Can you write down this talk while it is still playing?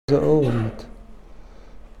old.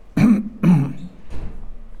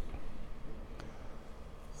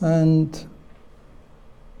 And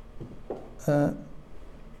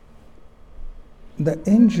the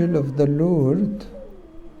angel of the Lord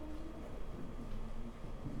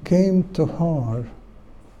came to her,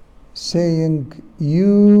 saying,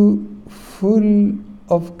 "You full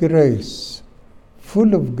of grace,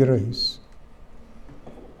 full of grace."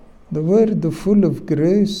 The word "full of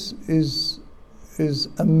grace" is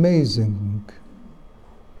amazing.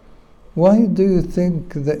 Why do you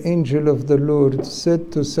think the angel of the Lord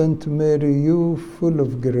said to Saint Mary, "You full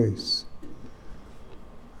of grace"?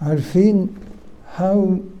 عارفين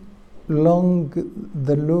how long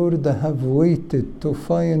the Lord have waited to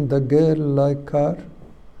find a girl like her?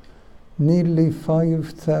 Nearly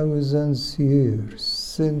 5,000 years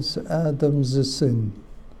since Adam's sin,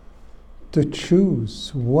 to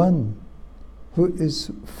choose one who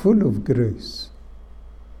is full of grace.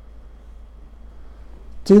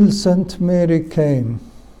 Till Saint Mary came,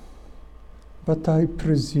 but I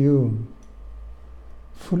presume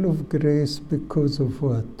full of grace because of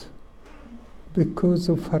what? Because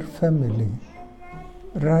of her family,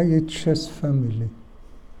 righteous family,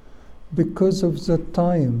 because of the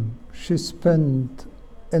time she spent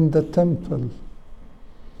in the temple,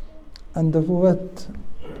 and of what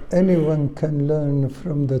anyone can learn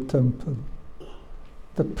from the temple,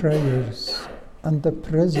 the prayers and the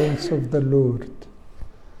presence of the Lord.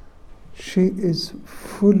 She is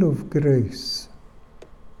full of grace.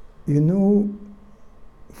 You know,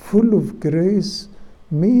 full of grace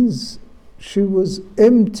means she was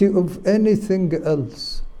empty of anything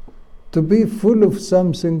else. To be full of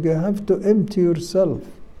something, you have to empty yourself.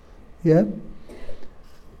 Yeah?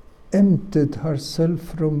 Emptied herself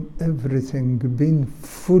from everything, being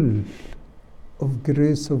full of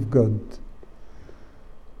grace of God.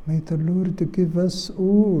 May the Lord give us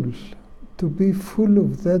all to be full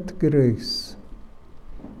of that grace.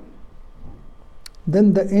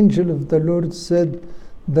 Then the angel of the Lord said,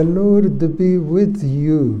 "The Lord be with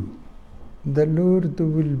you. The Lord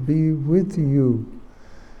will be with you."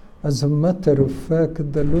 As a matter of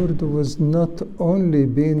fact, the Lord was not only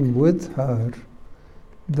being with her,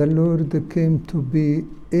 the Lord came to be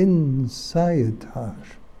inside her.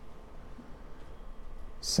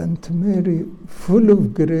 Saint Mary, full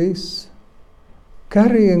of grace,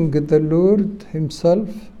 carrying the Lord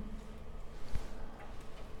himself.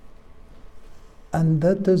 And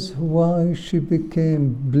that is why she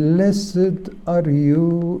became, "Blessed are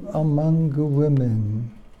you among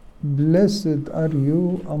women. Blessed are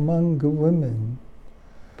you among women."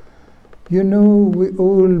 You know, we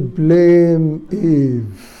all blame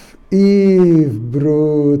Eve. Eve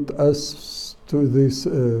brought us to this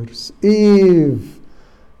earth. Eve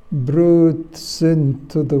brought sin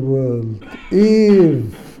to the world.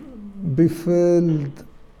 Eve befilled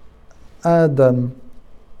Adam.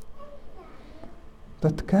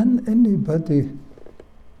 But can anybody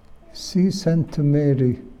see Saint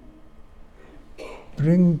Mary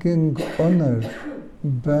bringing honor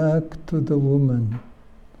back to the woman,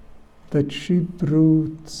 that she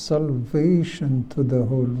brought salvation to the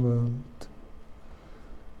whole world?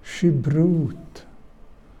 She brought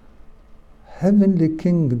heavenly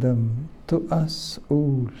kingdom to us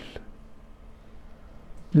all.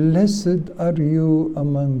 Blessed are you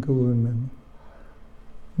among women.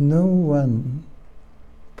 No one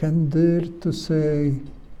can dare to say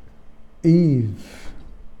Eve,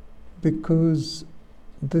 because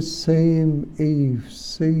the same Eve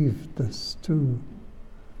saved us too,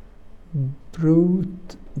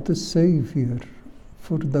 brought the Savior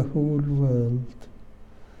for the whole world.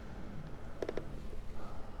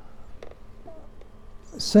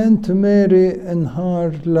 Saint Mary in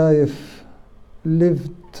her life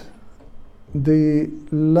lived the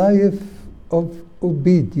life of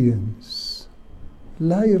obedience.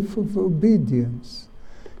 Life of obedience.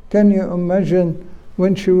 Can you imagine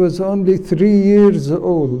when she was only 3 years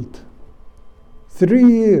old? 3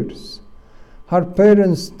 years. Her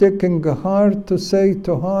parents taking her to say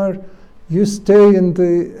to her, "You stay in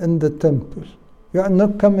the temple. You are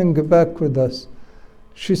not coming back with us."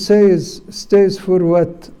 She says, "Stays for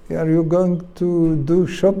what? Are you going to do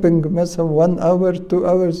shopping, مثلا 1 hour, 2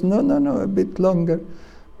 hours? No, a bit longer."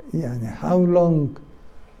 Yani, how long?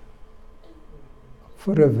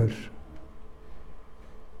 Forever.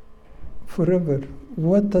 Forever.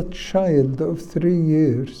 What a child of 3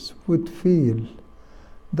 years would feel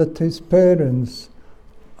that his parents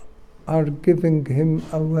are giving him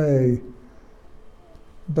away.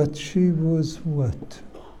 But she was what?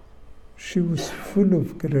 She was full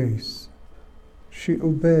of grace. She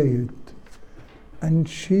obeyed. And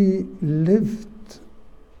she lived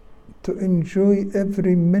to enjoy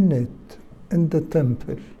every minute in the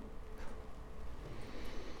temple.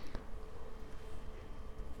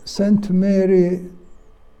 Saint Mary,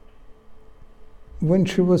 when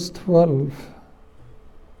she was 12,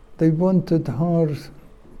 they wanted her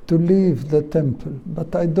to leave the temple,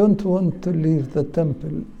 but I don't want to leave the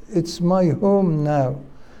temple. It's my home now.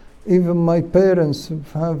 Even my parents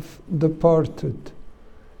have departed.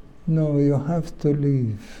 No, you have to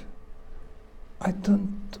leave. I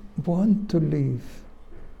don't want to leave,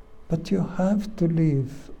 but you have to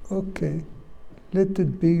leave. Okay, let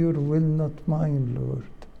it be your will, not mine, Lord.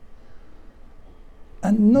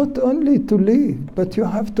 And not only to leave, but you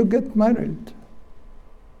have to get married.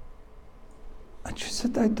 And she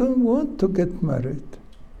said, I don't want to get married,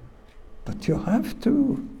 but you have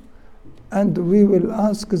to. And we will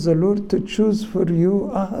ask the Lord to choose for you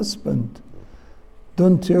a husband.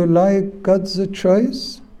 Don't you like God's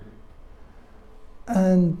choice?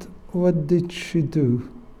 And what did she do?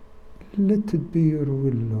 Let it be your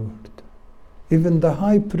will, Lord. Even the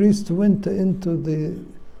high priest went into the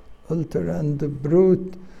altar and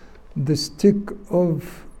brought the stick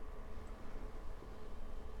of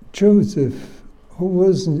Joseph, who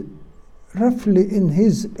was roughly in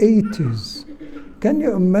his 80s. Can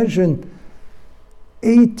you imagine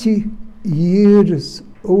 80 years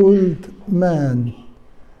old man?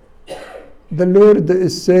 The Lord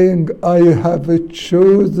is saying, I have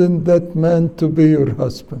chosen that man to be your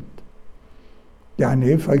husband.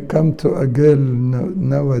 Yani if I come to a girl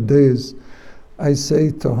nowadays, I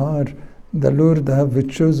say to her, the Lord have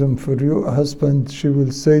chosen for you a husband, she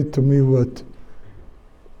will say to me what?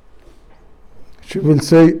 She will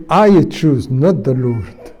say, I choose, not the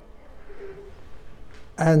Lord.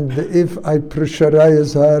 And if I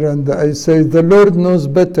pressurize her and I say, the Lord knows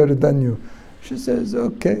better than you, she says,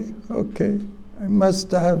 okay, I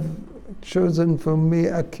must have chosen for me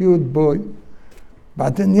a cute boy.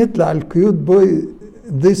 بعدين يطلع الكيوت boy,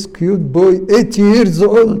 this cute boy, 80 years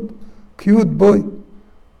old, cute boy,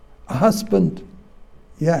 a husband.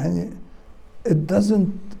 يعني it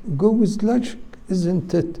doesn't go with logic,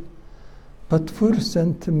 isn't it? But for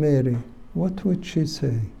Saint Mary, what would she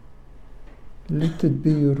say? Let it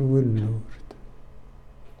be your will, Lord.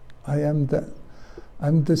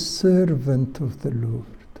 I'm the servant of the Lord.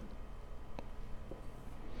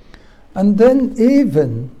 And then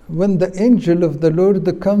even when the angel of the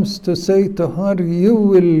Lord comes to say to her, you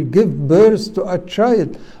will give birth to a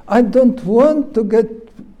child, I don't want to get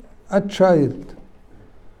a child.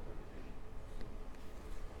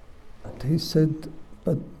 And he said,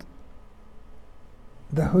 but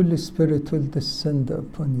the Holy Spirit will descend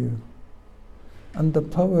upon you, and the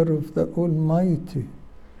power of the Almighty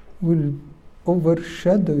will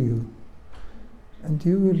overshadow you, and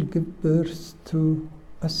you will give birth to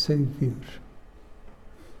a Savior.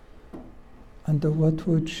 And what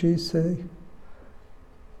would she say?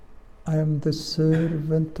 I am the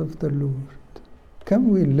servant of the Lord. Can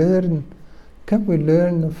we learn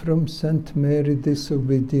from Saint Mary this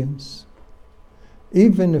obedience?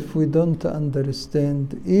 Even if we don't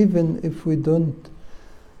understand, even if we don't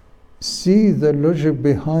see the logic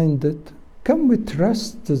behind it, can we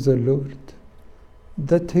trust the Lord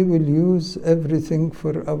that He will use everything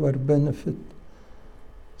for our benefit?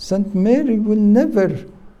 Saint Mary will never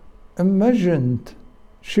imagined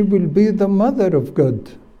she will be the mother of God,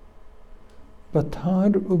 but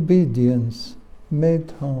her obedience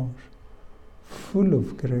made her full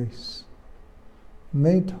of grace,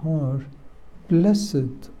 made her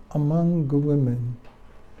blessed among women,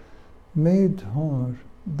 made her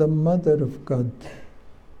the mother of God,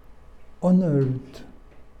 honored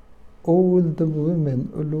all the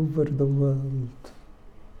women all over the world,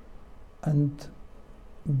 and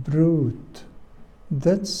brought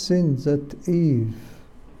that sin that Eve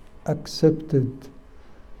accepted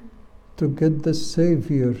to get the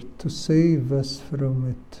Savior to save us from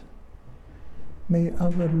it. May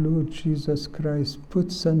our Lord Jesus Christ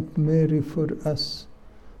put Saint Mary for us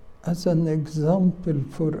as an example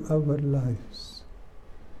for our lives.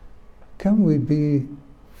 Can we be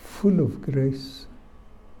full of grace?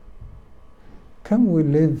 Can we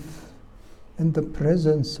live in the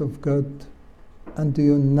presence of God and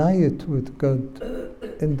unite with God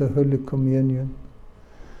in the Holy Communion?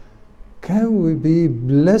 Can we be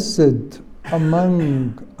blessed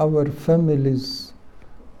among our families,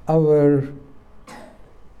 our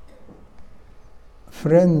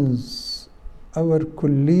friends, our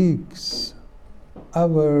colleagues,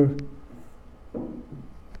 our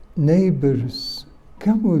neighbors?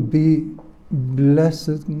 Can we be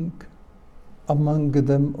blessed among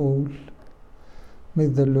them all? May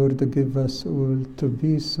the Lord give us all to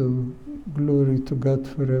be so. Glory to God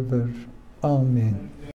forever. Amen.